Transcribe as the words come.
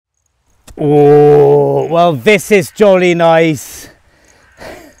Oh, well, this is jolly nice.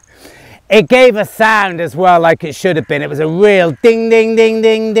 It gave a sound as well, like it should have been. It was a real ding, ding, ding,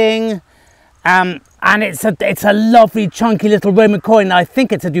 ding, ding. And it's a lovely, chunky little Roman coin. I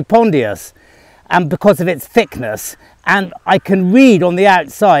think it's a Dupondius, because of its thickness. And I can read on the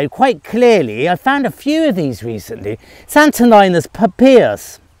outside quite clearly. I found a few of these recently. It's Antoninus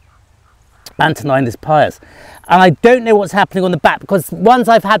Pius. Antoninus Pius. And I don't know what's happening on the back, because ones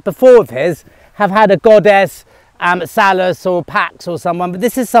I've had before of his have had a goddess, Salus or Pax or someone, but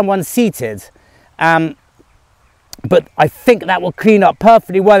this is someone seated. But I think that will clean up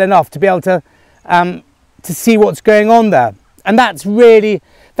perfectly well enough to be able to see what's going on there. And that's really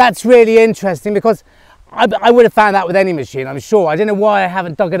interesting, because I would have found that with any machine, I'm sure. I don't know why I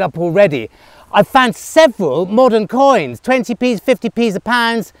haven't dug it up already. I've found several modern coins, 20p's, 50p's, a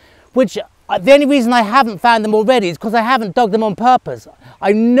pounds, which the only reason I haven't found them already is because I haven't dug them on purpose.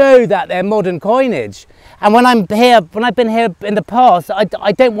 I know that they're modern coinage. And when I've been here in the past,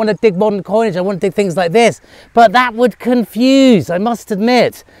 I don't want to dig modern coinage, I want to dig things like this. But that would confuse, I must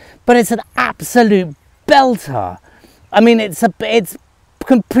admit. But it's an absolute belter. I mean, it's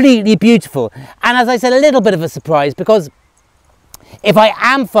completely beautiful. And as I said, a little bit of a surprise, because if I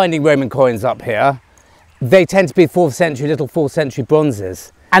am finding Roman coins up here, they tend to be 4th century, little 4th century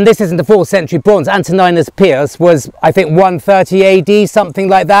bronzes. And this isn't a 4th century bronze. Antoninus Pius was, I think, 130 AD, something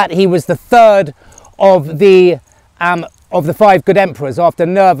like that. He was the third of the 5 good emperors after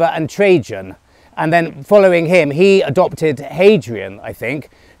Nerva and Trajan. And then following him, he adopted Hadrian, I think,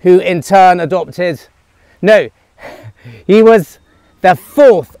 who in turn adopted... No, he was the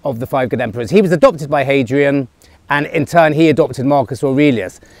 4th of the 5 good emperors. He was adopted by Hadrian, and in turn he adopted Marcus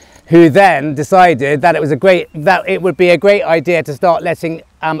Aurelius, who then decided that it would be a great idea to start letting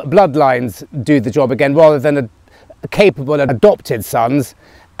bloodlines do the job again, rather than capable adopted sons,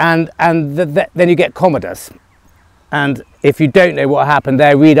 and then you get Commodus. And if you don't know what happened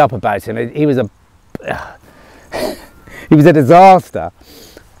there, read up about him. He was a disaster.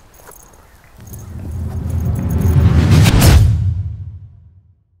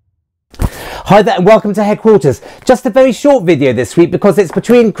 Hi there and welcome to Headquarters. Just a very short video this week because it's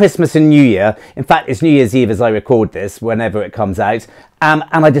between Christmas and New Year. In fact, it's New Year's Eve as I record this, whenever it comes out. And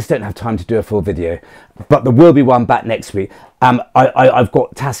I just don't have time to do a full video. But there will be one back next week. I've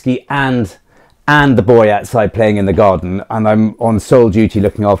got Tasky and the boy outside playing in the garden, and I'm on sole duty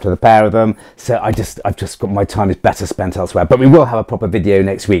looking after the pair of them. So I've just got, my time is better spent elsewhere. But we will have a proper video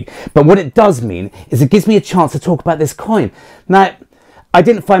next week. But what it does mean is it gives me a chance to talk about this coin. Now, I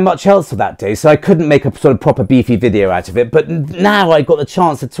didn't find much else for that day, so I couldn't make a sort of proper beefy video out of it. But now I got the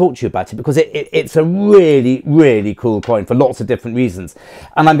chance to talk to you about it because it's a really, really cool coin for lots of different reasons.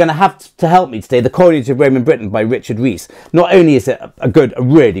 And I'm going to have to help me today, The Coinage of Roman Britain by Richard Rees. Not only is it a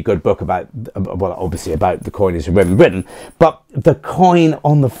really good book about, well, obviously about the coinage of Roman Britain, but the coin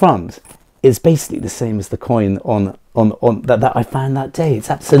on the front is basically the same as the coin that I found that day.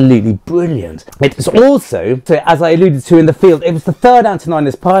 It's absolutely brilliant. It's also, so as I alluded to in the field, it was the third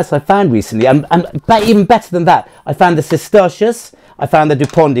Antoninus Pius I found recently, and even better than that, I found the Cistercius, I found the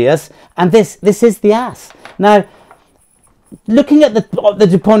Dupondius, and this is the ass. Now, looking at the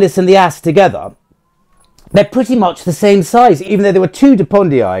Dupondius and the ass together, they're pretty much the same size, even though there were 2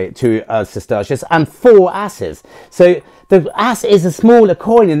 Dupondii to Cistercius and 4 asses. So the ass is a smaller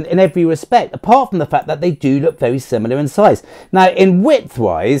coin in every respect, apart from the fact that they do look very similar in size. Now, in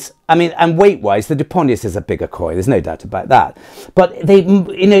width-wise, I mean, and weight-wise, the Dupondius is a bigger coin. There's no doubt about that. But they,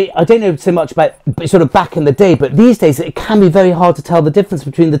 you know, I don't know so much about sort of back in the day, but these days it can be very hard to tell the difference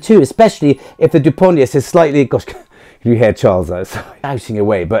between the two, especially if the Dupondius is slightly, gosh. You hear Charles shouting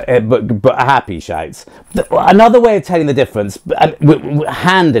away, but happy shouts. Another way of telling the difference,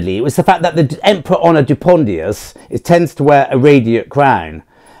 handily, was the fact that the emperor on a Dupondius tends to wear a radiate crown,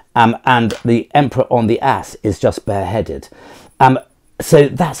 and the emperor on the ass is just bareheaded. So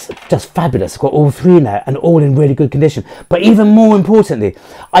that's just fabulous. I've got all 3 now and all in really good condition. But even more importantly,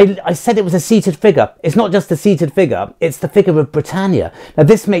 I said it was a seated figure. It's not just a seated figure, it's the figure of Britannia. Now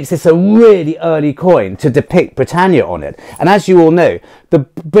this makes this a really early coin to depict Britannia on it. And as you all know, the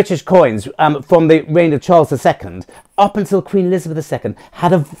British coins from the reign of Charles II up until Queen Elizabeth II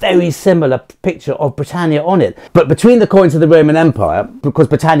had a very similar picture of Britannia on it. But between the coins of the Roman Empire, because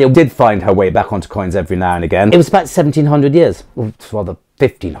Britannia did find her way back onto coins every now and again, it was about 1700 years, or rather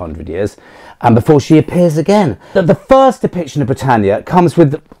 1500 years, and before she appears again. The first depiction of Britannia comes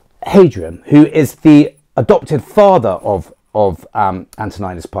with Hadrian, who is the adopted father of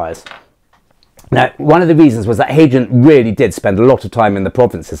Antoninus Pius. Now, one of the reasons was that Hadrian really did spend a lot of time in the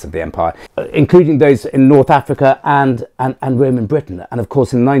provinces of the empire, including those in North Africa and Roman Britain. And of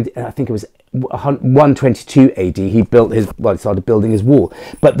course, in I think it was 122 AD, he started building his wall.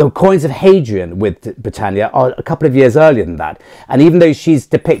 But the coins of Hadrian with Britannia are a couple of years earlier than that. And even though she's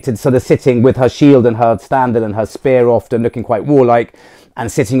depicted sort of sitting with her shield and her standard and her spear often looking quite warlike, and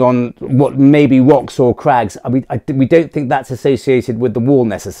sitting on what may be rocks or crags, we don't think that's associated with the wall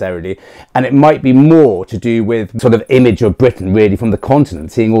necessarily, and it might be more to do with sort of image of Britain really from the continent,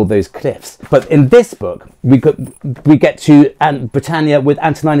 seeing all those cliffs. But in this book we get to Britannia with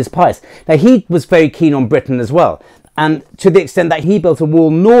Antoninus Pius. Now he was very keen on Britain as well, and to the extent that he built a wall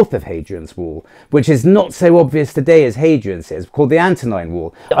north of Hadrian's wall, which is not so obvious today as Hadrian's is, called the Antonine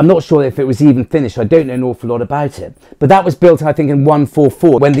Wall. I'm not sure if it was even finished, I don't know an awful lot about it. But that was built, I think, in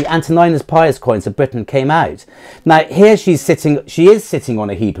 144, when the Antoninus Pius coins of Britain came out. Now, here she is sitting on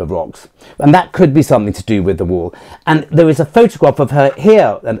a heap of rocks, and that could be something to do with the wall. And there is a photograph of her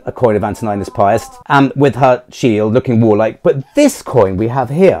here, a coin of Antoninus Pius, with her shield, looking warlike. But this coin we have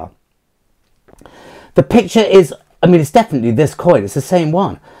here, the picture is, I mean, it's definitely this coin. It's the same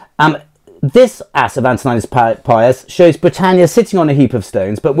one. This ass of Antoninus Pius shows Britannia sitting on a heap of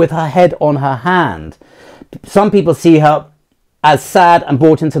stones, but with her head on her hand. Some people see her as sad and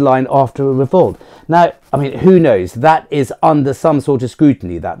brought into line after a revolt. Now, I mean, who knows? That is under some sort of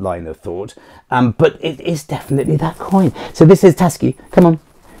scrutiny, that line of thought. But it is definitely that coin. So this is Tasky. Come on,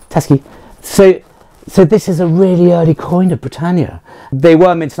 Tasky. So this is a really early coin of Britannia. They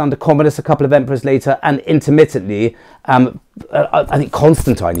were minted under Commodus a couple of emperors later, and intermittently, I think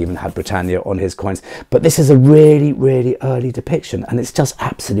Constantine even had Britannia on his coins. But this is a really, really early depiction, and it's just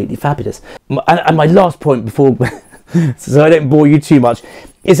absolutely fabulous. And my last point before, so I don't bore you too much,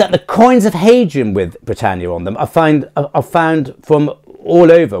 is that the coins of Hadrian with Britannia on them are found from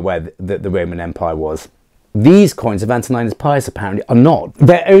all over where the Roman Empire was. These coins of Antoninus Pius apparently are not.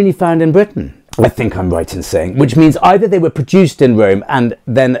 They're only found in Britain, I think I'm right in saying, which means either they were produced in Rome and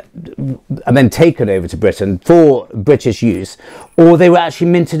then taken over to Britain for British use, or they were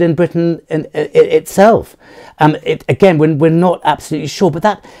actually minted in Britain itself. Again, we're not absolutely sure, but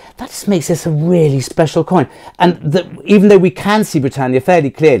that just makes this a really special coin. And even though we can see Britannia fairly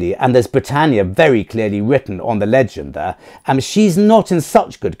clearly, and there's Britannia very clearly written on the legend there, she's not in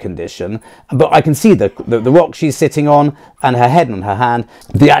such good condition, but I can see the rock she's sitting on and her head on her hand.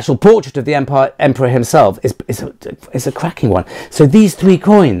 The actual portrait of the emperor himself is a cracking one. So these three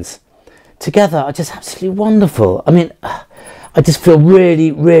coins together are just absolutely wonderful. I mean, I just feel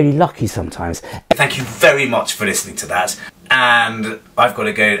really, really lucky sometimes. Thank you very much for listening to that. And I've got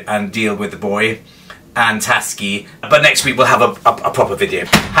to go and deal with the boy and Tasky. But next week we'll have a proper video.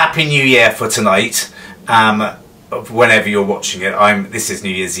 Happy New Year for tonight. Whenever you're watching it, this is New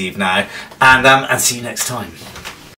Year's Eve now. And see you next time.